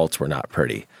results were not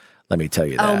pretty. Let me tell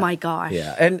you that. Oh, my gosh.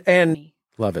 Yeah. And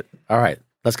love it. All right.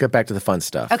 Let's get back to the fun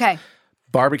stuff. Okay.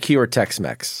 Barbecue or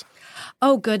Tex-Mex?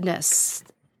 Oh, goodness.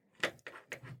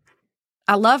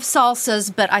 I love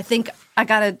salsas, but I think I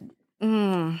got to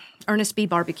Ernest B.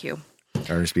 Barbecue.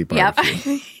 Ernest B.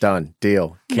 Barbecue. Yep. Done.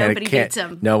 Deal. Nobody beats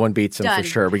him. No one beats him for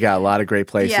sure. We got a lot of great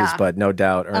places, but no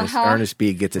doubt Ernest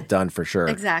B. gets it done for sure.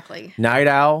 Exactly. Night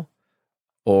owl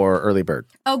or early bird?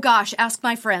 Oh, gosh. Ask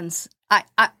my friends.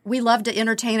 We love to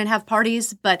entertain and have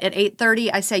parties, but at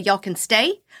 8:30, I say, y'all can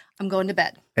stay. I'm going to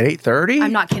bed. At 8:30?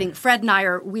 I'm not kidding. Fred and I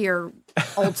are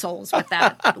old souls with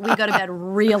that. We go to bed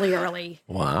really early.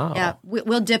 Wow. Yeah.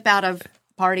 We'll dip out of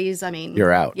parties. I mean.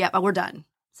 You're out. Yeah, we're done.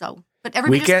 So, but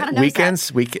everybody just kind of knows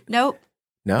weekends? that.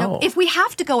 No. If we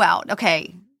have to go out,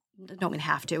 okay. Don't mean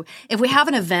have to. If we have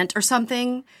an event or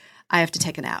something, I have to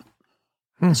take a nap.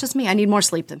 It's just me. I need more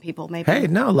sleep than people, maybe. Hey,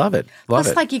 no, love it.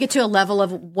 Plus, you get to a level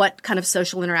of what kind of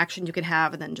social interaction you can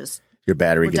have, and then just your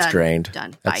battery gets drained.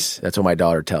 Done. That's what my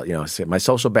daughter tells my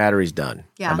social battery's done.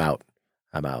 Yeah. I'm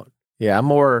out. Yeah, I'm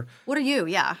more. What are you?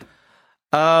 Yeah.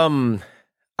 I'm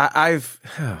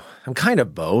kind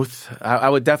of both. I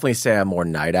would definitely say I'm more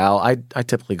night owl. I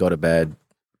typically go to bed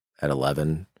at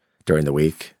 11 during the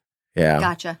week. Yeah.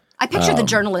 Gotcha. I picture the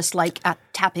journalist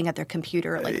tapping at their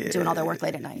computer, doing all their work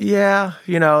late at night. Yeah,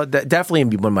 definitely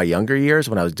in one of my younger years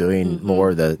when I was doing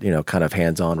more of the kind of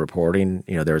hands-on reporting.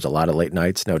 There was a lot of late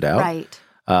nights, no doubt. Right.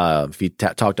 If you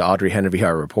talk to Audrey Henry,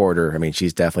 our reporter, I mean,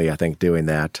 she's definitely, I think, doing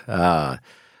that.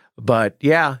 But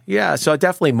yeah. So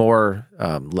definitely more,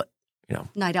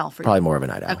 night owl for you. Probably more of a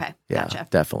night owl. Okay, yeah, gotcha.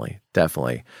 Definitely.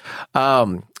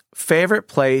 Favorite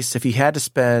place if you had to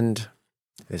spend.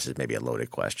 This is maybe a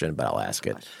loaded question, but I'll ask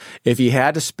it. If you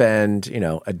had to spend,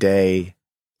 a day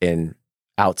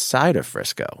outside of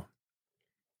Frisco,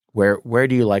 where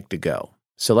do you like to go?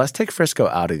 So let's take Frisco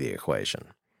out of the equation.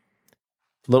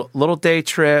 Little day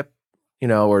trip,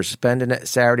 or spending a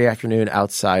Saturday afternoon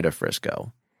outside of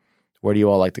Frisco. Where do you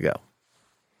all like to go?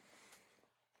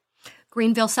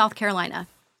 Greenville, South Carolina.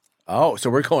 Oh, so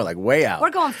we're going way out.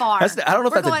 We're going far. I don't know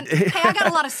if that's hey, I got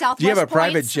a lot of Southwest points. Do you have a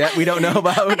private jet we don't know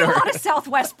about? I got a lot of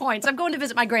Southwest points. I'm going to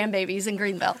visit my grandbabies in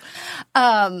Greenville.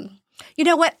 You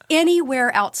know what?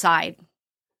 Anywhere outside.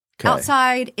 Okay.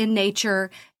 Outside, in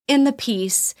nature, in the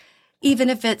peace, even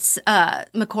if it's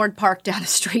McCord Park down the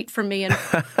street from me in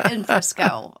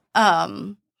Frisco.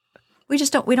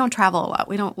 We don't travel a lot.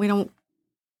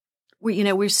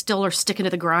 We still are sticking to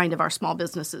the grind of our small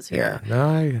businesses here.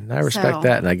 Yeah, no, I respect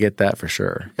that, and I get that for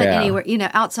sure. But anywhere,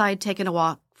 outside, taking a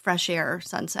walk, fresh air,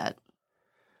 sunset.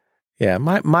 Yeah,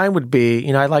 mine would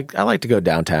be, I like to go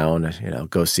downtown,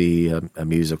 go see a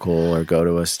musical or go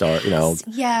to a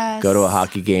yes, go to a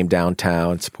hockey game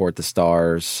downtown, support the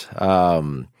Stars.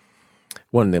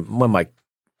 When my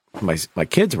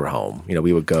kids were home,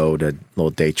 we would go to little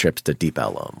day trips to Deep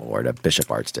Ellum or to Bishop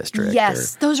Arts District.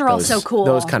 Yes, those are all so cool.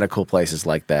 Those kind of cool places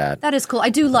like that. That is cool. I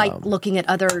do like looking at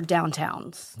other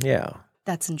downtowns. Yeah.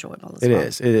 That's enjoyable as well.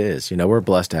 It is. We're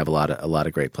blessed to have a lot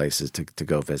of great places to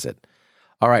go visit.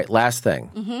 All right, last thing.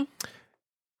 Mm-hmm.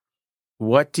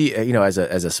 What do you, as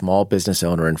a small business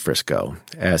owner in Frisco,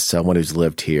 as someone who's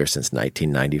lived here since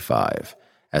 1995,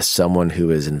 as someone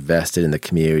who is invested in the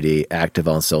community, active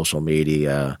on social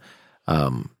media,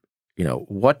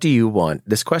 what do you want?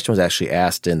 This question was actually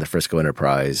asked in the Frisco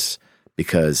Enterprise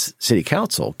because City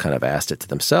Council kind of asked it to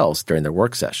themselves during their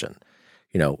work session.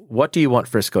 What do you want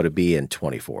Frisco to be in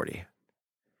 2040?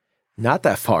 Not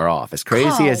that far off. As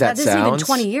crazy as that sounds. Even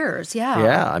 20 years, yeah.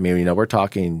 Yeah, I mean, we're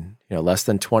talking, less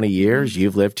than 20 years.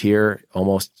 You've lived here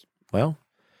almost,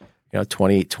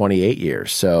 28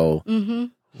 years. So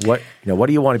what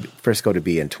do you want Frisco to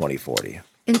be in 2040?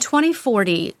 In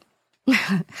 2040,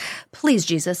 please,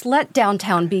 Jesus, let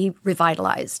downtown be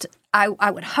revitalized.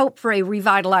 I would hope for a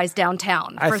revitalized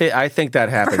downtown. I think that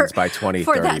happens by 2030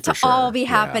 for that to sure. all be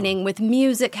happening with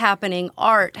music happening,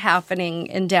 art happening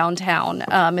in downtown,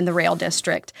 in the Rail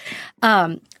District.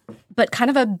 But kind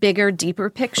of a bigger, deeper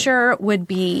picture would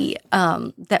be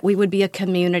that we would be a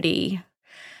community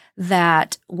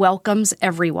that welcomes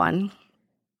everyone,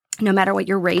 no matter what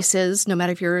your race is, no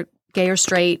matter if you're gay or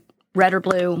straight, red or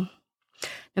blue,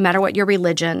 no matter what your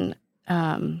religion.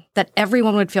 That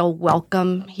everyone would feel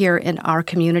welcome here in our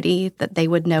community, that they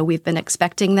would know we've been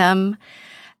expecting them,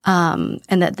 and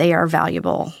that they are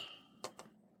valuable.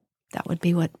 That would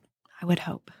be what I would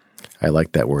hope. I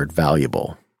like that word,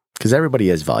 valuable. because everybody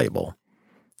is valuable.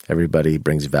 Everybody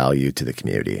brings value to the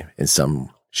community in some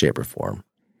shape or form.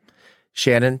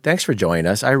 Shannon, thanks for joining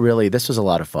us. This was a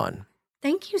lot of fun.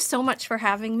 Thank you so much for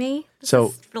having me. This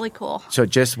is really cool. So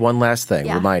just one last thing.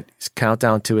 Yeah.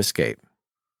 Countdown to Escape.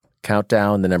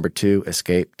 Countdown, the number 2,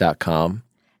 escape.com.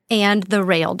 And the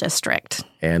Rail District.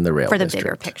 And the Rail For District. the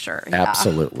bigger picture. Yeah.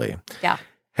 Absolutely. Yeah.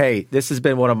 Hey, this has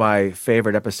been one of my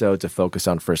favorite episodes of Focus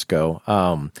on Frisco.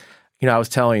 I was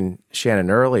telling Shannon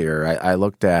earlier, I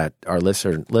looked at our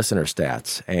listener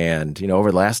stats, and, over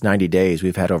the last 90 days,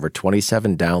 we've had over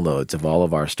 27 downloads of all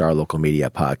of our Star Local Media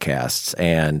podcasts.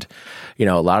 And, a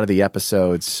lot of the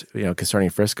episodes, concerning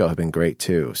Frisco have been great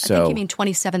too. So I think you mean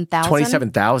 27,000?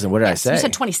 27,000. What did I say? You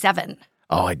said 27.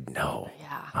 Oh, I know.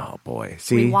 Yeah. Oh, boy.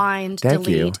 See? Rewind,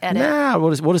 delete, edit. Nah,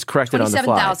 we'll just correct it on the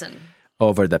fly. 27,000.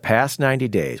 Over the past 90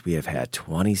 days, we have had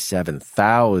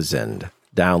 27,000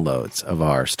 downloads of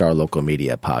our Star Local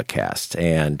Media podcast.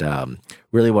 And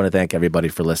really want to thank everybody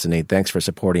for listening. Thanks for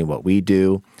supporting what we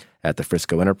do at the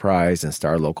Frisco Enterprise and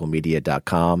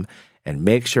starlocalmedia.com. And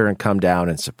make sure and come down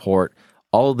and support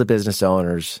all of the business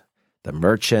owners, the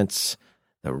merchants,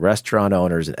 the restaurant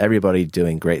owners, and everybody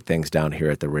doing great things down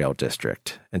here at the Rail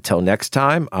District. Until next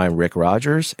time, I'm Rick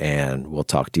Rogers, and we'll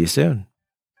talk to you soon.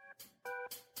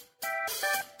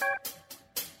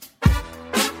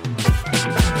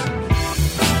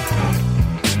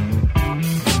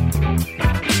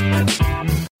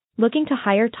 Looking to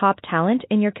hire top talent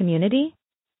in your community?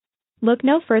 Look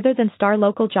no further than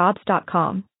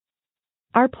starlocaljobs.com.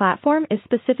 Our platform is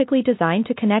specifically designed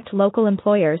to connect local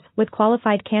employers with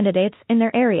qualified candidates in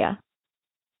their area.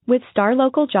 With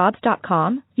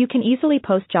starlocaljobs.com, you can easily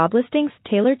post job listings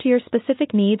tailored to your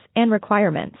specific needs and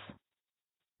requirements.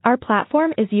 Our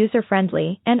platform is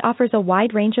user-friendly and offers a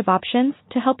wide range of options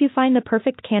to help you find the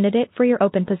perfect candidate for your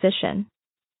open position.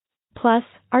 Plus,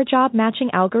 our job matching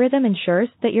algorithm ensures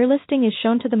that your listing is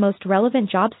shown to the most relevant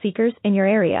job seekers in your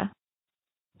area.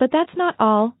 But that's not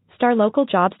all.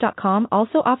 StarLocalJobs.com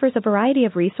also offers a variety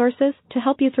of resources to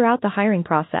help you throughout the hiring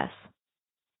process.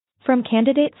 From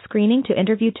candidate screening to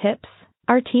interview tips,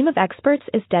 our team of experts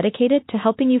is dedicated to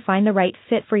helping you find the right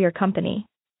fit for your company.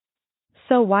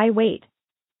 So why wait?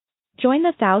 Join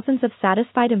the thousands of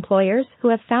satisfied employers who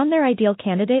have found their ideal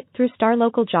candidate through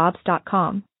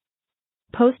StarLocalJobs.com.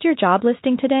 Post your job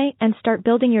listing today and start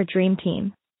building your dream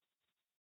team.